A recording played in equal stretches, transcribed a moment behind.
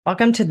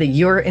Welcome to the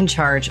You're in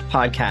Charge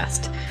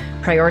podcast,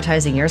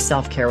 prioritizing your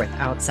self care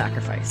without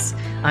sacrifice.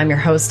 I'm your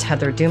host,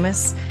 Heather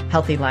Dumas,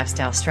 healthy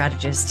lifestyle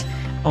strategist,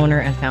 owner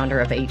and founder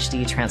of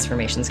HD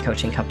Transformations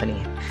Coaching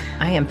Company.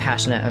 I am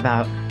passionate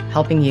about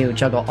helping you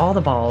juggle all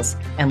the balls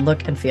and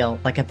look and feel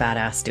like a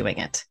badass doing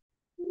it.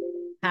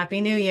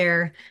 Happy New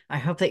Year. I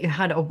hope that you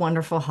had a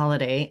wonderful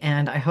holiday,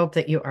 and I hope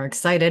that you are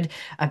excited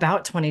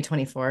about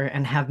 2024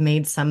 and have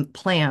made some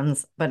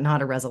plans, but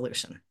not a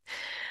resolution.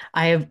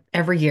 I have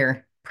every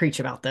year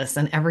preach about this,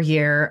 and every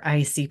year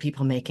I see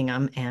people making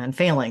them and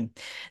failing.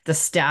 The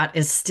stat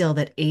is still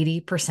that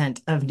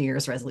 80% of New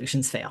Year's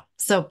resolutions fail.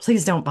 So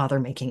please don't bother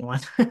making one.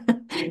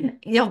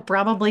 You'll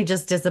probably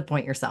just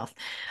disappoint yourself.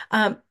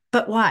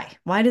 But why?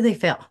 Why do they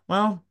fail?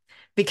 Well,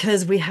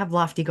 because we have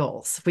lofty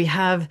goals. We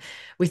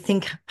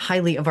think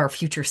highly of our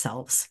future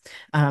selves.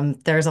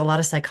 There's a lot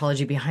of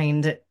psychology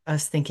behind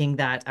us thinking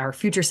that our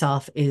future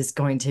self is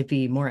going to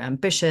be more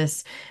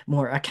ambitious,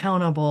 more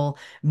accountable,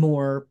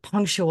 more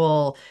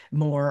punctual,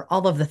 more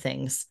all of the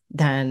things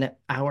than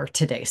our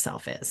today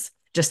self is.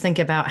 Just think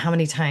about how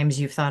many times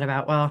you've thought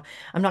about, well,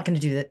 I'm not going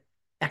to do the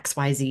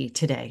XYZ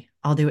today.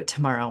 I'll do it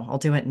tomorrow. I'll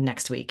do it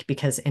next week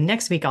because in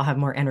next week I'll have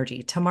more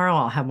energy. Tomorrow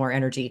I'll have more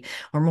energy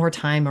or more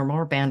time or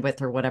more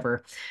bandwidth or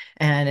whatever.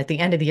 And at the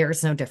end of the year,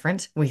 it's no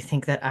different. We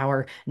think that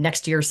our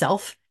next year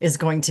self is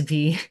going to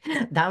be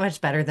that much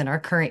better than our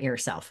current year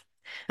self.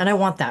 And I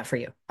want that for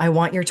you. I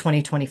want your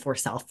 2024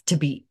 self to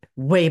be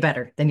way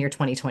better than your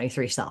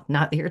 2023 self.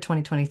 Not that your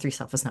 2023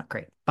 self is not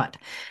great, but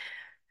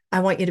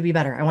I want you to be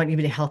better. I want you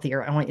to be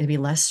healthier. I want you to be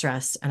less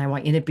stressed. And I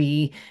want you to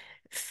be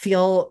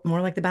feel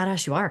more like the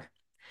badass you are.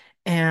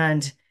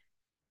 And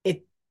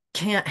it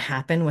can't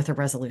happen with a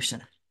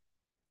resolution.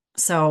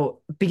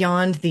 So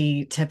beyond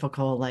the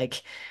typical,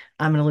 like,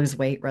 I'm going to lose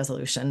weight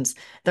resolutions,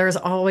 there's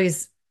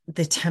always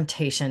the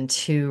temptation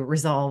to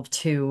resolve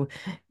to,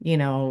 you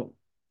know,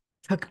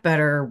 cook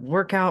better,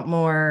 work out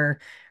more,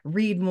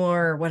 read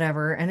more,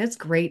 whatever. And it's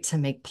great to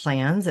make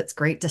plans. It's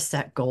great to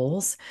set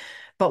goals.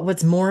 But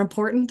what's more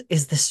important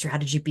is the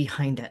strategy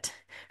behind it.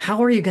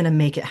 How are you going to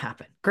make it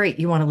happen? Great,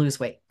 you want to lose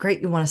weight.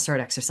 Great, you want to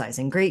start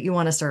exercising. Great, you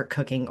want to start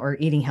cooking or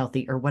eating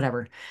healthy or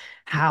whatever.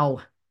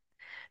 How?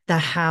 The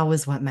how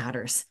is what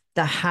matters.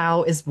 The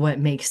how is what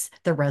makes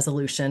the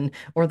resolution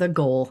or the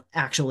goal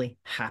actually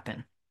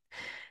happen.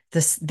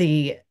 This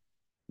the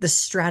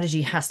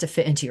strategy has to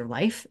fit into your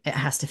life. It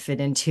has to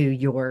fit into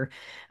your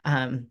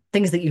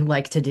things that you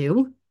like to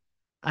do.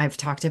 I've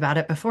talked about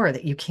it before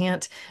that you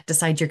can't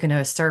decide you're going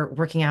to start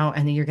working out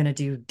and then you're going to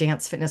do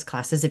dance fitness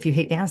classes if you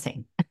hate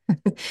dancing.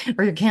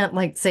 Or you can't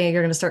like say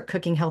you're going to start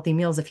cooking healthy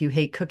meals if you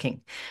hate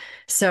cooking.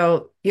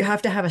 So you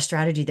have to have a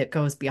strategy that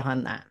goes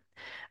beyond that.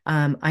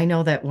 I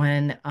know that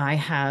when I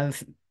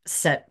have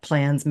set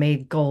plans,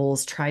 made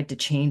goals, tried to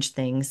change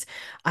things,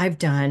 I've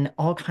done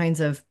all kinds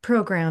of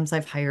programs,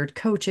 I've hired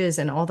coaches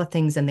and all the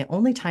things. And the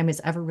only time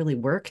it's ever really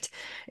worked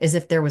is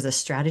if there was a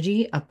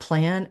strategy, a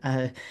plan,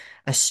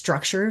 a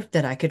structure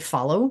that I could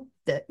follow.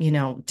 That,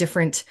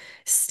 different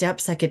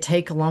steps I could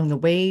take along the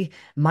way,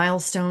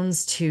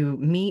 milestones to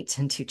meet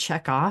and to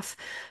check off.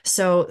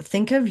 So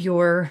think of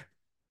your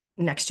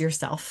next year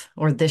self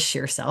or this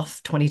year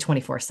self,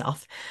 2024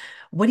 self.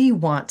 What do you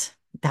want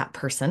that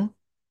person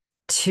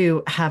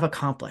to have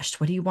accomplished?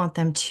 What do you want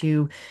them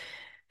to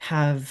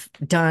have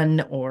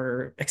done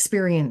or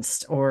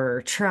experienced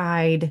or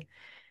tried?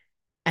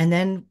 And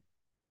then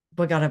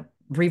we got to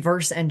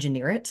reverse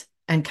engineer it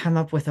and come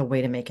up with a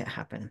way to make it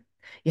happen.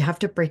 You have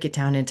to break it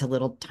down into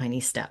little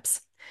tiny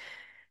steps.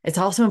 It's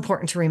also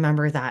important to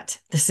remember that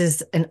this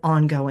is an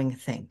ongoing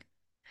thing.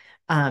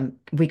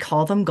 We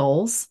call them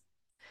goals,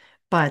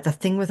 but the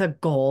thing with a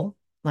goal,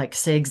 like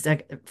say,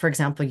 for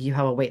example, you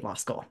have a weight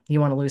loss goal.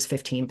 You want to lose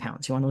 15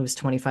 pounds. You want to lose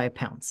 25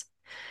 pounds.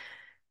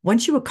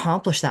 Once you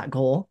accomplish that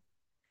goal,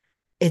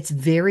 it's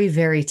very,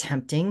 very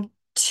tempting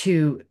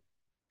to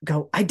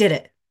go, I did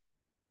it.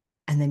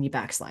 And then you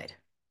backslide.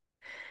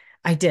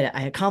 I did it.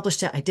 I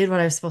accomplished it. I did what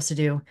I was supposed to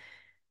do.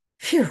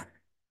 Phew,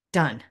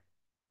 done.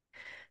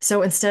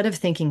 So instead of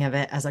thinking of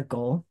it as a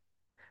goal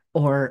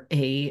or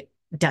a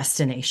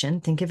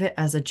destination, think of it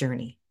as a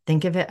journey.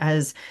 Think of it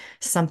as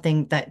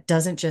something that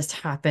doesn't just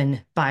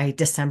happen by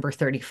December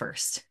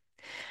 31st,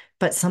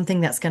 but something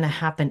that's going to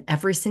happen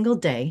every single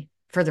day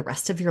for the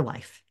rest of your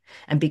life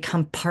and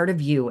become part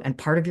of you and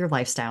part of your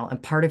lifestyle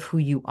and part of who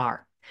you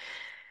are.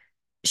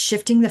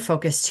 Shifting the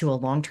focus to a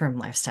long-term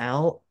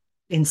lifestyle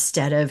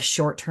instead of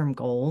short-term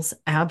goals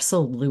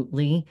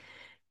absolutely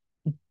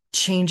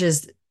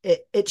changes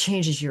it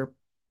changes your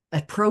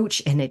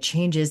approach and it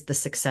changes the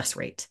success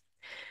rate.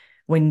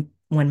 When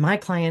my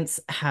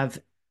clients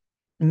have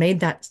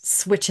made that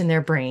switch in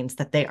their brains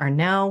that they are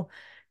now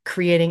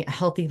creating a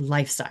healthy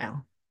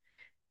lifestyle,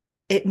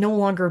 it no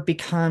longer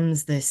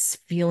becomes this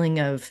feeling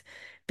of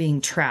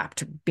being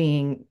trapped,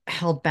 being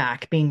held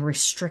back, being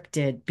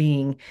restricted,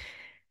 being,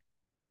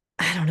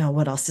 I don't know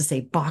what else to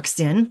say, boxed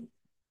in,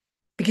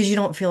 because you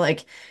don't feel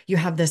like you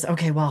have this,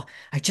 okay, well,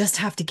 I just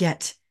have to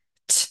get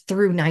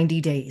through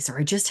 90 days, or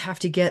I just have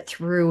to get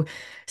through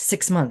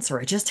 6 months,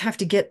 or I just have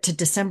to get to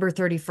December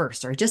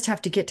 31st, or I just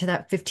have to get to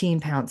that 15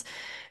 pounds.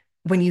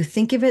 When you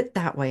think of it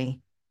that way,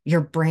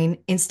 your brain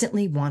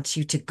instantly wants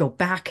you to go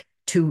back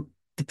to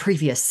the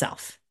previous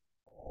self.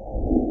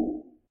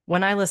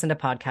 When I listen to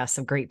podcasts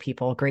of great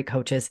people, great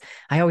coaches,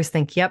 I always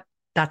think, yep,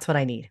 that's what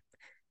I need.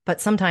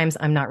 But sometimes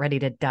I'm not ready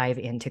to dive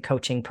into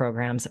coaching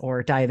programs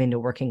or dive into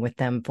working with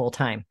them full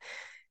time.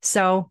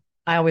 So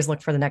I always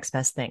look for the next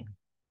best thing.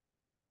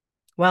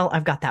 Well,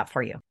 I've got that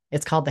for you.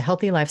 It's called the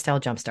Healthy Lifestyle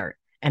Jumpstart.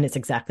 And it's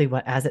exactly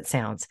what, as it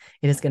sounds,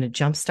 it is going to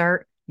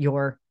jumpstart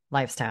your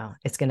lifestyle.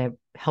 It's going to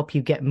help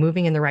you get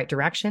moving in the right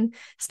direction,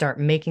 start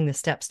making the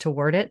steps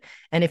toward it.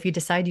 And if you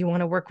decide you want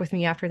to work with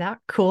me after that,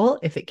 cool.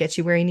 If it gets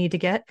you where you need to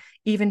get,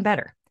 even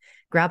better.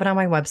 Grab it on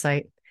my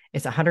website.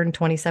 It's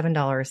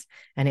 $127,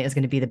 and it is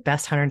going to be the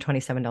best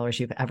 $127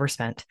 you've ever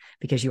spent,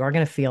 because you are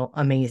going to feel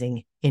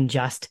amazing in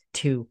just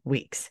 2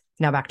 weeks.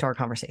 Now back to our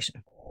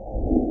conversation.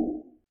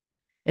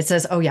 It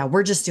says, oh yeah,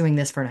 we're just doing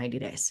this for 90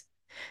 days.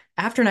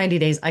 After 90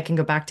 days, I can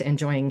go back to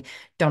enjoying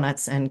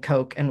donuts and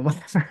Coke and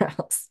whatever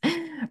else,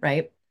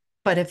 right?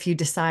 But if you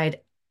decide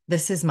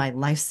this is my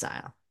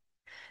lifestyle,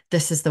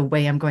 this is the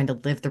way I'm going to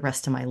live the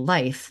rest of my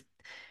life,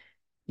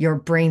 your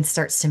brain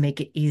starts to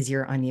make it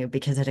easier on you,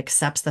 because it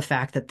accepts the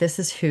fact that this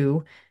is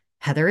who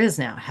Heather is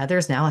now.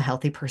 Heather's now a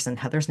healthy person.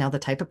 Heather's now the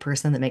type of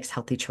person that makes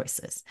healthy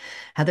choices.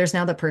 Heather's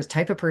now the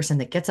type of person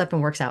that gets up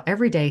and works out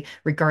every day,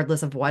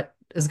 regardless of what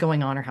is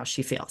going on or how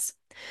she feels.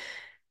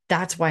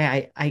 That's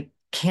why I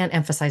can't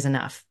emphasize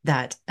enough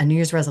that a New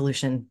Year's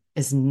resolution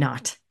is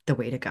not the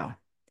way to go.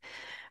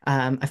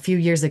 A few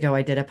years ago,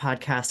 I did a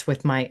podcast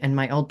with my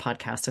old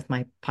podcast with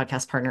my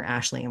podcast partner,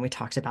 Ashley, and we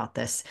talked about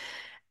this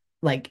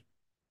like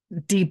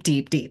deep,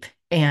 deep, deep.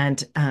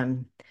 And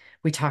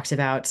we talked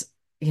about,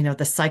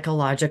 the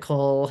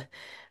psychological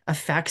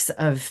effects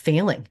of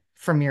failing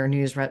from your New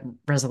Year's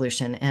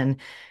resolution, and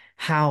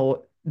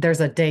how there's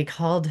a day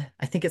called,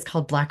 I think it's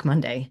called Black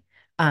Monday.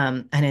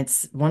 And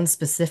it's one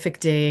specific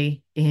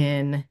day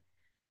in,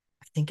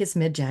 I think it's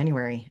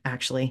mid-January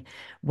actually,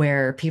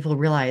 where people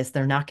realize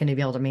they're not going to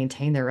be able to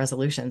maintain their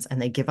resolutions and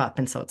they give up.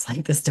 And so it's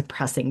like this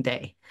depressing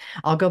day.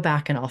 I'll go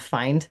back and I'll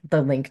find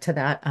the link to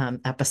that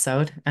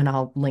episode, and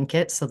I'll link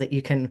it so that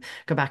you can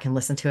go back and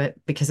listen to it,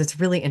 because it's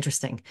really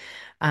interesting.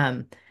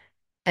 Um,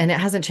 and it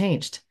hasn't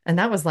changed. And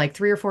that was like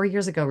 3 or 4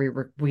 years ago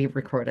we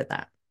recorded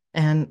that.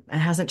 And it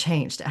hasn't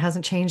changed. It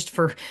hasn't changed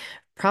for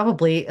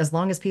probably as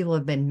long as people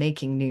have been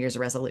making New Year's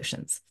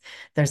resolutions.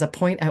 There's a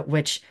point at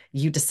which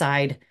you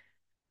decide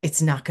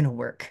it's not going to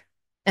work.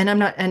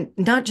 And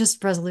not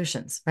just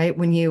resolutions, right?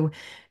 When you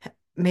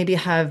maybe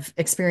have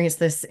experienced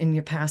this in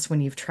your past,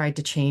 when you've tried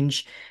to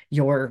change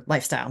your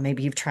lifestyle,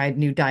 maybe you've tried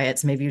new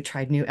diets, maybe you've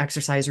tried new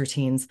exercise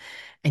routines,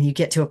 and you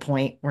get to a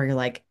point where you're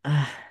like,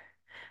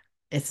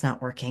 it's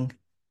not working.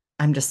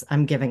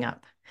 I'm giving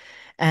up.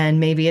 And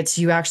maybe it's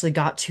you actually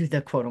got to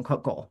the quote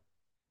unquote goal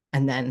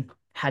and then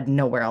had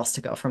nowhere else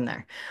to go from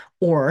there.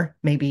 Or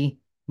maybe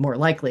more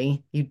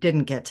likely, you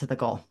didn't get to the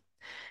goal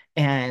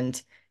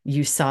and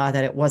you saw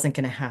that it wasn't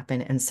going to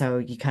happen. And so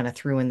you kind of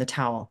threw in the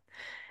towel.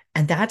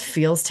 And that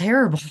feels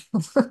terrible.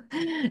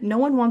 No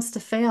one wants to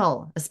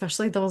fail,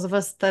 especially those of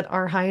us that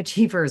are high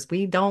achievers.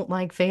 We don't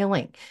like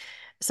failing.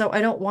 So I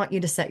don't want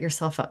you to set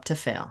yourself up to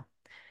fail.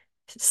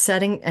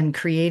 Setting and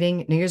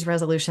creating New Year's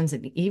resolutions,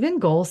 and even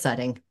goal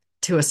setting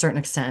to a certain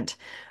extent,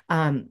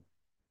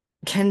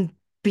 can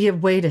be a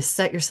way to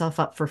set yourself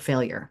up for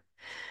failure.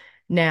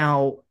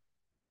 Now,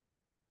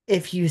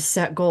 if you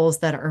set goals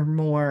that are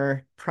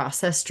more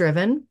process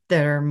driven,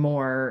 that are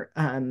more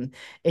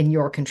in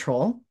your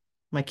control,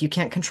 like you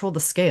can't control the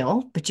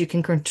scale, but you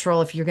can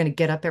control if you're going to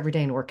get up every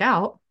day and work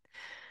out,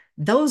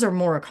 those are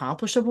more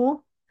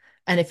accomplishable.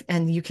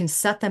 And you can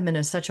set them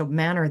in such a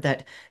manner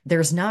that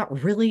there's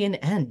not really an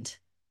end,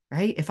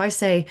 right? If I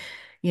say,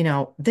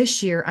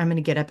 this year I'm going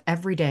to get up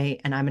every day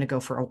and I'm going to go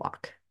for a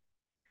walk.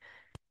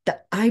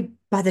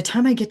 By the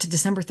time I get to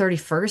December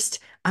 31st,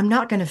 I'm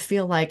not going to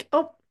feel like,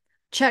 oh,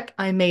 check,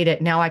 I made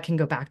it. Now I can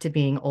go back to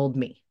being old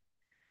me,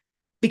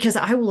 because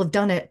I will have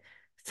done it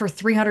for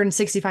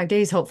 365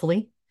 days,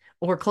 hopefully,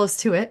 or close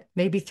to it,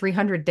 maybe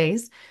 300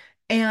 days.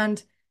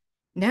 And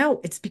now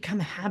it's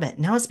become a habit.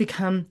 Now it's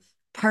become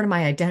part of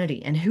my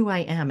identity and who I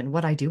am and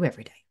what I do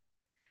every day.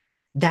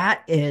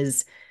 That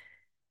is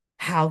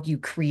how you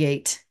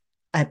create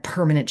a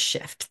permanent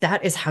shift.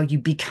 That is how you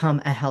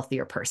become a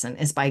healthier person,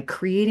 is by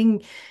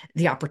creating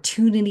the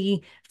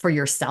opportunity for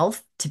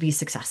yourself to be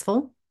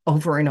successful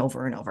over and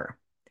over and over.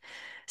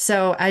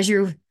 So as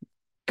you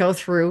go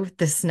through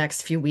this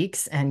next few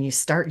weeks and you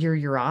start your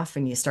year off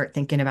and you start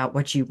thinking about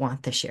what you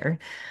want this year,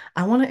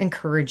 I want to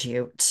encourage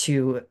you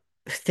to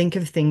think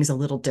of things a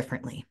little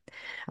differently.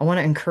 I want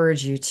to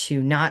encourage you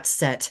to not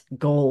set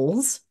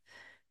goals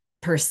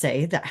per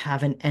se that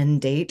have an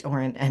end date or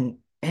an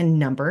end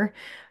number,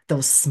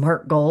 those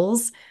SMART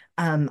goals.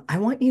 I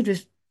want you to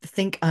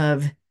think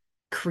of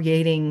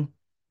creating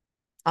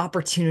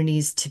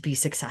opportunities to be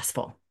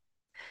successful.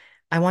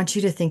 I want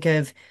you to think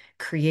of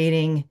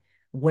creating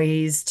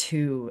ways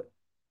to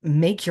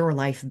make your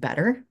life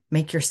better,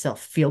 make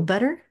yourself feel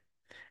better,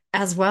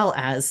 as well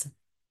as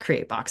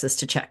create boxes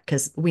to check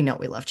because we know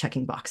we love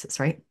checking boxes,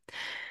 right?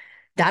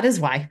 That is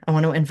why I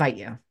want to invite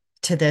you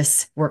to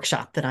this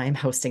workshop that I am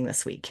hosting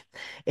this week.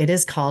 It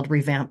is called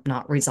Revamp,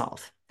 Not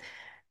Resolve.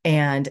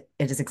 And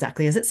it is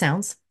exactly as it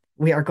sounds.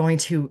 We are going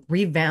to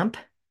revamp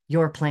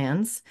your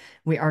plans.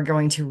 We are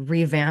going to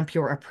revamp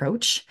your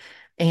approach.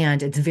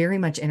 And it's very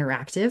much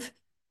interactive.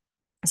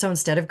 So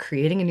instead of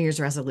creating a New Year's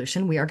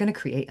resolution, we are going to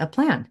create a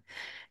plan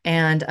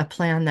and a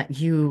plan that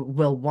you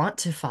will want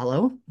to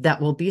follow,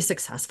 that will be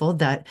successful,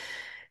 that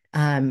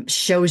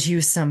shows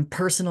you some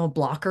personal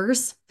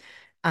blockers,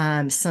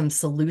 some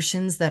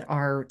solutions that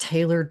are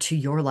tailored to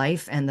your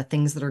life and the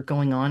things that are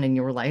going on in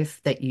your life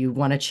that you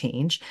want to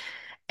change.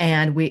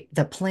 And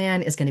the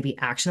plan is going to be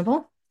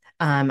actionable.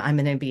 I'm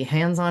going to be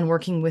hands-on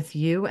working with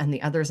you and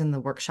the others in the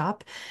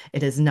workshop.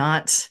 It is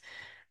not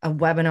a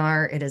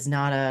webinar. It is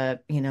not a,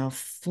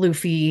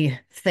 floofy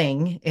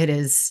thing. It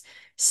is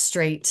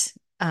straight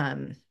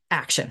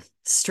action,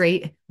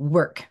 straight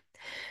work.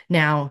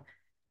 Now,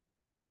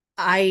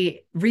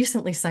 I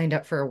recently signed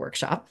up for a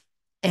workshop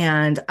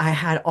and I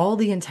had all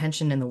the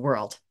intention in the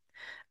world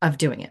of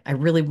doing it. I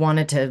really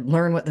wanted to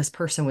learn what this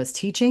person was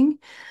teaching.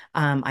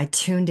 I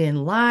tuned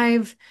in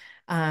live,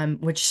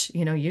 which,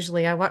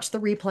 usually I watch the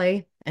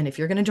replay. And if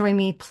you're going to join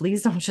me,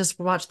 please don't just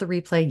watch the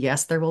replay.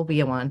 Yes, there will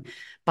be one,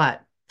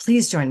 but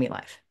please join me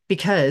live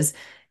because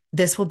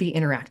this will be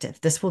interactive.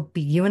 This will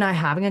be you and I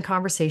having a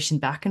conversation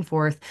back and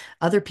forth,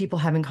 other people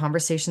having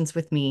conversations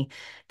with me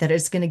that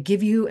is going to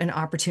give you an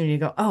opportunity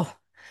to go, oh,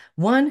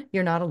 one,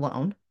 you're not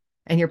alone.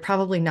 And you're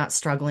probably not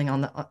struggling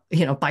on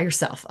the, by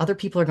yourself. Other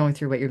people are going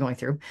through what you're going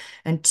through.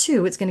 And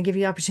two, it's going to give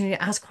you the opportunity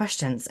to ask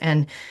questions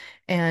and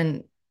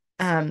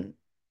um,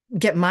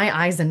 get my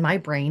eyes and my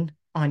brain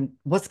on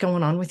what's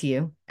going on with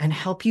you and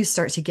help you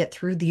start to get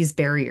through these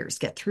barriers,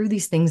 get through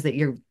these things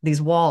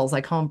these walls,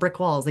 I call them brick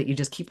walls that you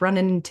just keep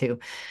running into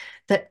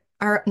that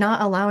are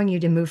not allowing you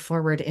to move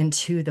forward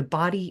into the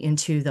body,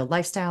 into the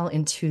lifestyle,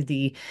 into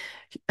the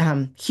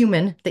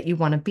human that you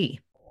want to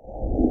be.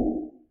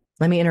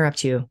 Let me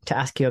interrupt you to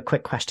ask you a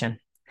quick question.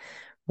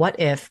 What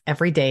if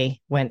every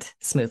day went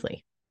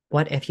smoothly?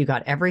 What if you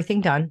got everything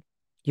done,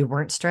 you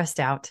weren't stressed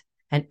out,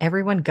 and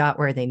everyone got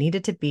where they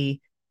needed to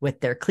be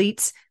with their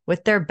cleats,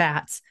 with their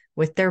bats,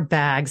 with their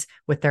bags,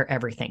 with their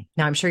everything?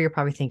 Now, I'm sure you're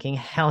probably thinking,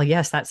 hell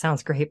yes, that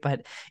sounds great,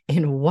 but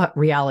in what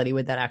reality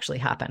would that actually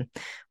happen?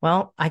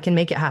 Well, I can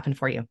make it happen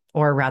for you,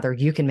 or rather,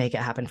 you can make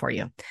it happen for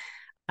you.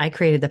 I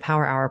created the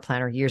Power Hour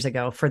Planner years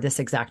ago for this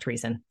exact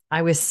reason.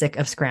 I was sick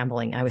of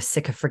scrambling. I was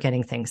sick of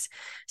forgetting things.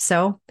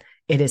 So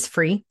it is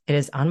free. It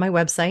is on my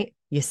website.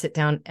 You sit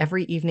down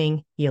every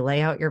evening, you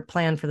lay out your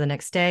plan for the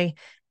next day,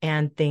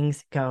 and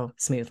things go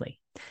smoothly.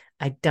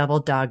 I double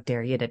dog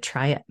dare you to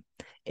try it.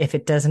 If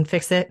it doesn't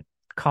fix it,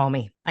 call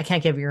me. I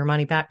can't give you your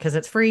money back because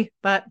it's free,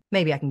 but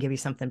maybe I can give you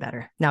something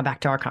better. Now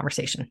back to our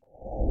conversation.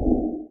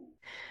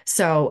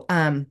 So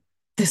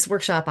this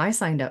workshop I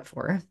signed up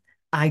for,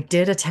 I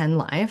did attend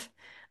live.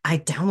 I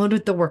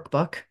downloaded the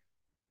workbook,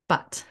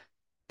 but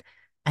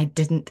I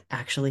didn't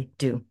actually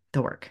do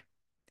the work.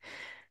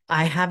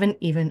 I haven't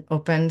even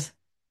opened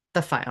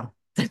the file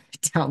that I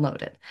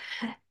downloaded.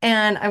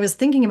 And I was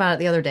thinking about it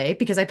the other day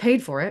because I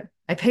paid for it.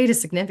 I paid a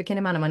significant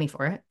amount of money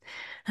for it.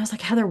 And I was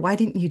like, Heather, why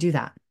didn't you do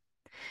that?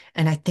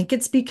 And I think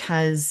it's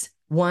because,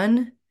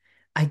 one,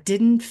 I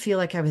didn't feel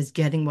like I was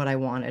getting what I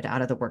wanted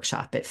out of the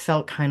workshop. It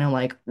felt kind of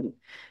like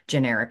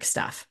generic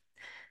stuff.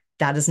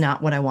 That is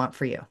not what I want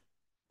for you.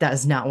 That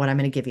is not what I'm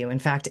going to give you. In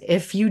fact,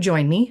 if you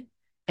join me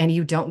and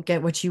you don't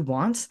get what you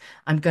want,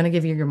 I'm going to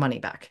give you your money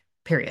back,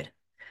 period.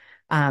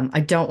 I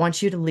don't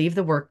want you to leave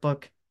the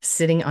workbook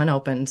sitting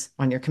unopened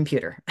on your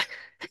computer.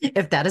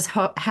 If that is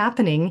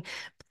happening,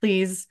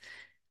 please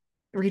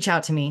reach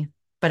out to me,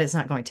 but it's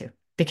not going to.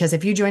 Because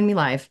if you join me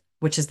live,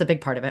 which is the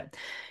big part of it,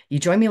 you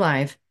join me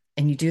live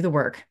and you do the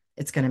work,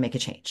 it's going to make a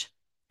change.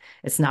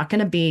 It's not going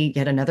to be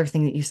yet another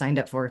thing that you signed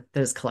up for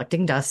that is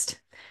collecting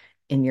dust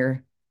in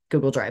your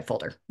Google Drive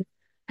folder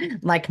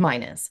like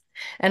mine is.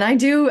 And I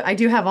do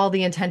have all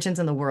the intentions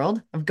in the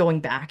world of going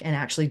back and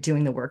actually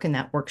doing the work in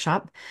that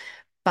workshop,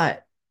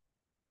 but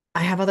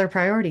I have other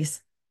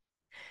priorities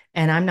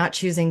and I'm not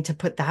choosing to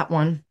put that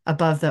one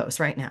above those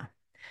right now.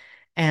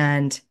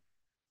 And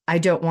I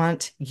don't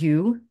want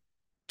you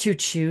to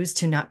choose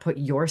to not put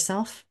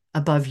yourself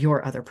above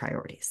your other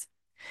priorities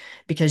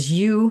because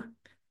you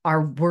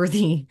are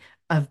worthy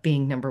of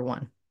being number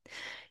one.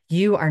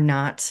 You are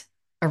not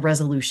a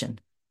resolution.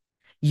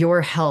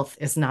 Your health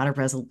is not a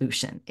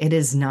resolution. It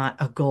is not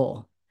a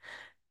goal.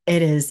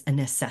 It is a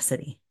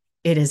necessity.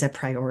 It is a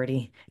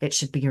priority. It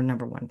should be your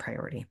number one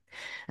priority.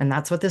 And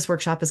that's what this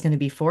workshop is going to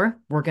be for.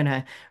 We're going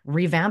to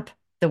revamp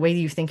the way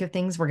you think of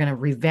things. We're going to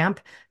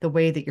revamp the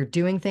way that you're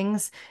doing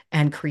things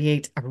and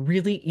create a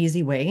really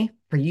easy way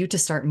for you to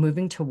start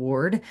moving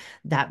toward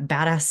that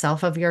badass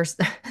self of yours,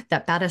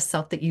 that badass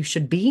self that you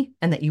should be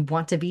and that you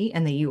want to be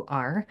and that you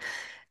are.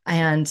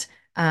 And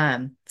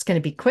it's going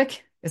to be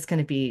quick. It's going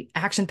to be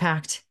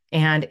action-packed,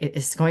 and it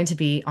is going to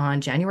be on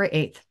January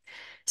 8th.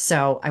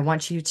 So I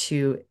want you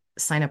to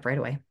sign up right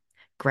away.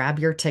 Grab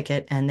your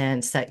ticket and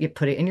then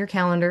put it in your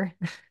calendar,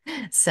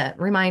 set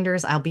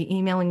reminders. I'll be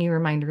emailing you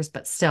reminders,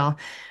 but still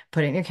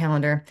put it in your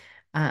calendar.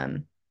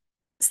 Um,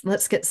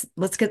 let's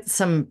get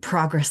some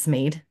progress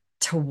made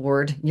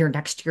toward your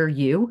next year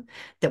you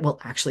that will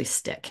actually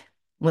stick.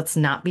 Let's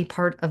not be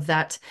part of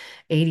that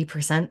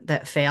 80%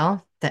 that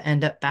fail, that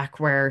end up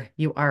back where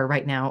you are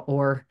right now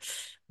or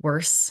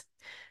worse.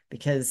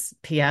 Because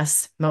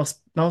PS,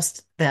 most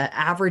the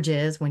average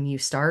is when you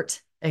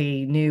start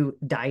a new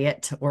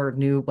diet or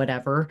new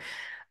whatever,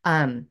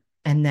 and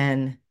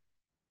then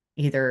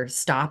either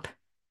stop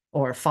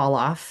or fall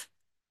off,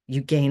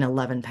 you gain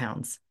 11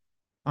 pounds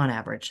on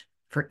average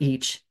for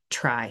each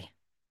try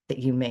that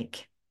you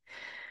make.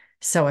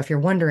 So if you're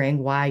wondering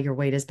why your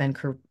weight has been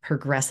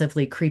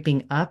progressively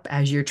creeping up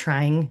as you're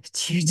trying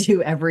to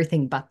do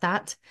everything but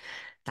that,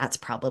 that's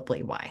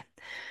probably why.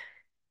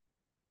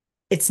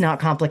 It's not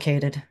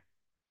complicated.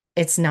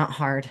 It's not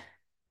hard.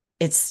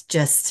 It's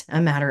just a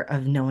matter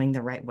of knowing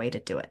the right way to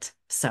do it.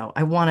 So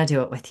I want to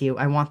do it with you.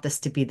 I want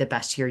this to be the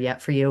best year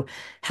yet for you,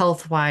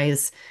 health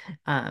wise,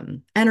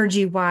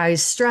 energy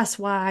wise, stress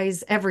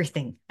wise,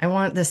 everything. I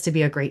want this to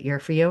be a great year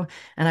for you.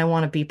 And I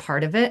want to be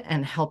part of it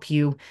and help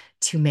you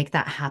to make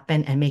that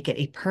happen and make it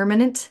a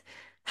permanent,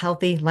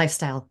 healthy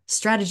lifestyle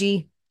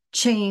strategy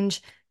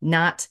change,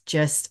 not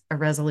just a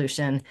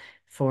resolution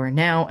for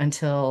now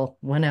until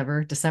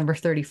whenever, December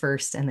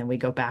 31st, and then we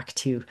go back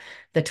to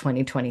the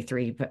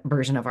 2023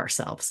 version of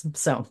ourselves.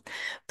 So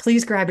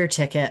please grab your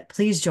ticket.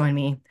 Please join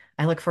me.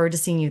 I look forward to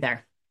seeing you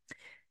there.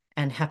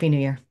 And Happy New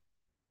Year.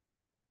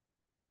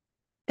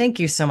 Thank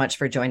you so much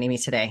for joining me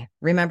today.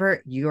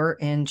 Remember, you're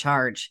in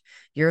charge.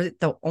 You're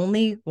the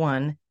only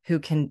one who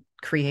can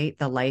create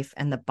the life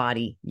and the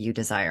body you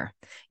desire.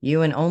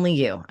 You and only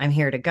you. I'm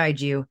here to guide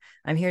you.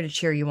 I'm here to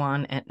cheer you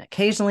on and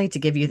occasionally to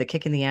give you the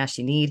kick in the ass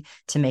you need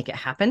to make it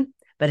happen.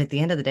 But at the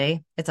end of the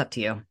day, it's up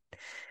to you.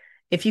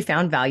 If you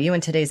found value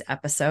in today's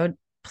episode,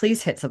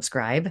 please hit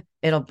subscribe.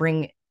 It'll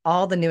bring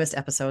all the newest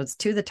episodes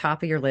to the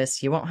top of your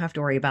list. You won't have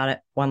to worry about it.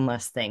 One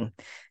less thing.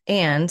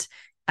 And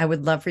I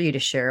would love for you to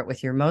share it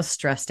with your most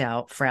stressed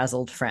out,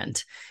 frazzled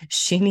friend.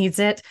 She needs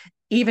it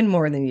even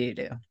more than you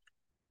do.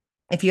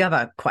 If you have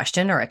a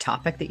question or a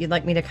topic that you'd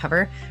like me to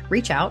cover,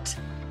 reach out,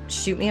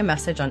 shoot me a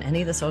message on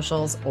any of the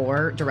socials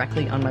or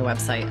directly on my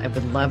website. I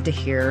would love to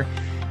hear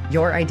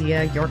your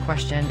idea, your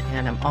question,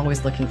 and I'm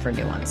always looking for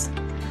new ones.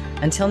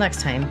 Until next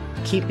time,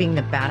 keep being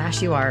the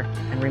badass you are,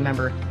 and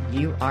remember,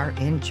 you are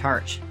in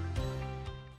charge.